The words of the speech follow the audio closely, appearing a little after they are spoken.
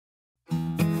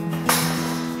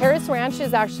This ranch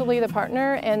is actually the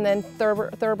partner, and then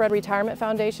Thoroughbred Retirement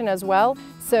Foundation as well.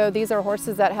 So these are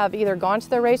horses that have either gone to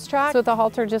the racetrack. So with the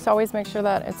halter, just always make sure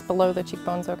that it's below the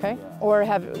cheekbones, okay? Or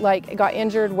have got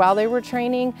injured while they were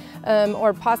training,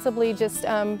 or possibly just,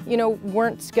 you know,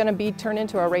 weren't gonna be turned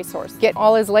into a racehorse. Get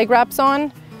all his leg wraps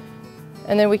on,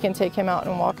 and then we can take him out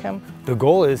and walk him. The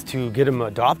goal is to get him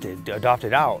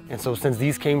adopted out. And so since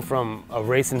these came from a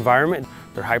race environment,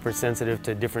 they're hypersensitive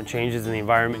to different changes in the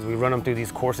environment. We run them through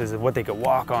these courses of what they could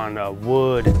walk on,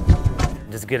 wood,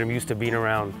 just get them used to being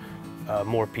around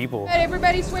more people.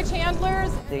 Everybody switch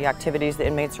handlers. The activities the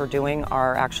inmates are doing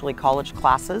are actually college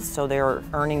classes, so they're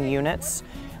earning units.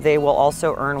 They will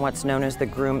also earn what's known as the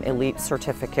Groom Elite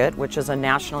Certificate, which is a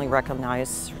nationally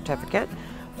recognized certificate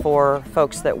for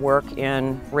folks that work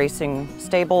in racing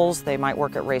stables. They might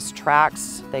work at race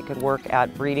tracks, they could work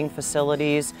at breeding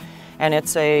facilities, and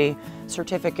it's a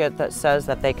certificate that says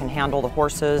that they can handle the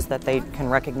horses, that they can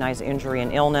recognize injury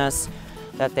and illness,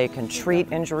 that they can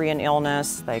treat injury and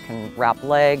illness, they can wrap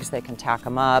legs, they can tack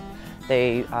them up,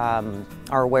 they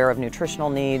are aware of nutritional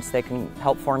needs, they can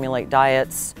help formulate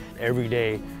diets. Every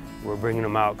day we're bringing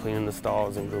them out, cleaning the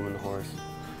stalls and grooming the horse.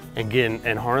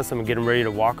 And harness them and get them ready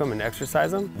to walk them and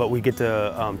exercise them. But we get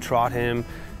to trot him,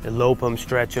 elope him,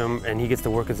 stretch him, and he gets to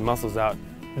work his muscles out.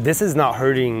 This is not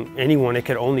hurting anyone, it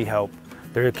could only help.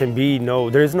 There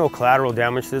is no collateral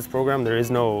damage to this program, there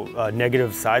is no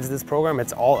negative sides to this program,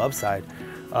 it's all upside.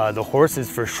 The horses,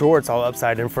 for sure, it's all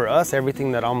upside, and for us,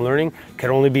 everything that I'm learning can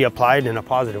only be applied in a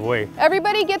positive way.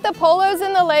 Everybody get the polos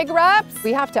and the leg wraps.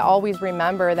 We have to always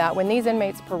remember that when these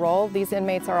inmates parole, these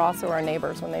inmates are also our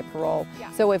neighbors when they parole.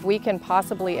 Yeah. So if we can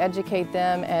possibly educate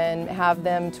them and have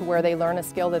them to where they learn a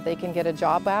skill that they can get a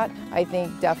job at, I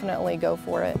think definitely go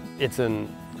for it. It's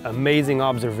an amazing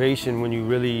observation when you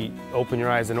really open your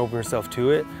eyes and open yourself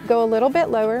to it. Go a little bit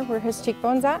lower where his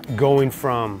cheekbone's at. Going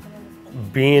from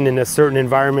being in a certain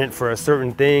environment for a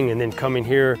certain thing and then coming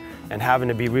here and having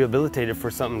to be rehabilitated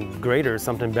for something greater,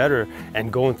 something better,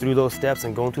 and going through those steps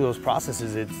and going through those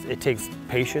processes, it takes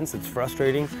patience, it's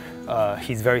frustrating.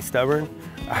 He's very stubborn.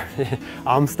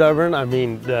 I'm stubborn. I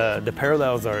mean, the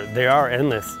parallels are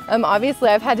endless. Obviously,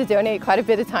 I've had to donate quite a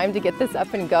bit of time to get this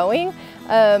up and going,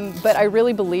 but I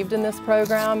really believed in this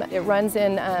program. It runs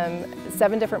in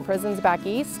 7 different prisons back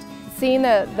east. Seeing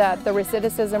that the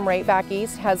recidivism rate back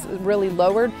east has really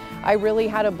lowered, I really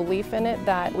had a belief in it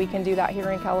that we can do that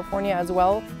here in California as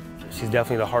well. She's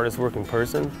definitely the hardest working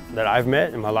person that I've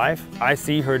met in my life. I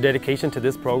see her dedication to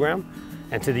this program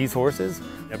and to these horses.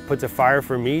 It puts a fire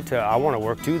for me to, I want to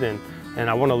work too then, and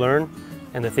I want to learn.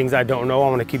 And the things I don't know, I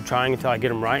want to keep trying until I get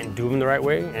them right and do them the right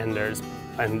way.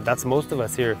 And that's most of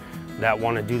us here that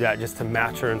want to do that just to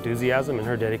match her enthusiasm and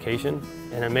her dedication.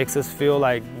 And it makes us feel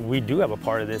like we do have a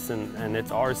part of this and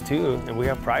it's ours too, and we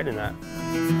have pride in that.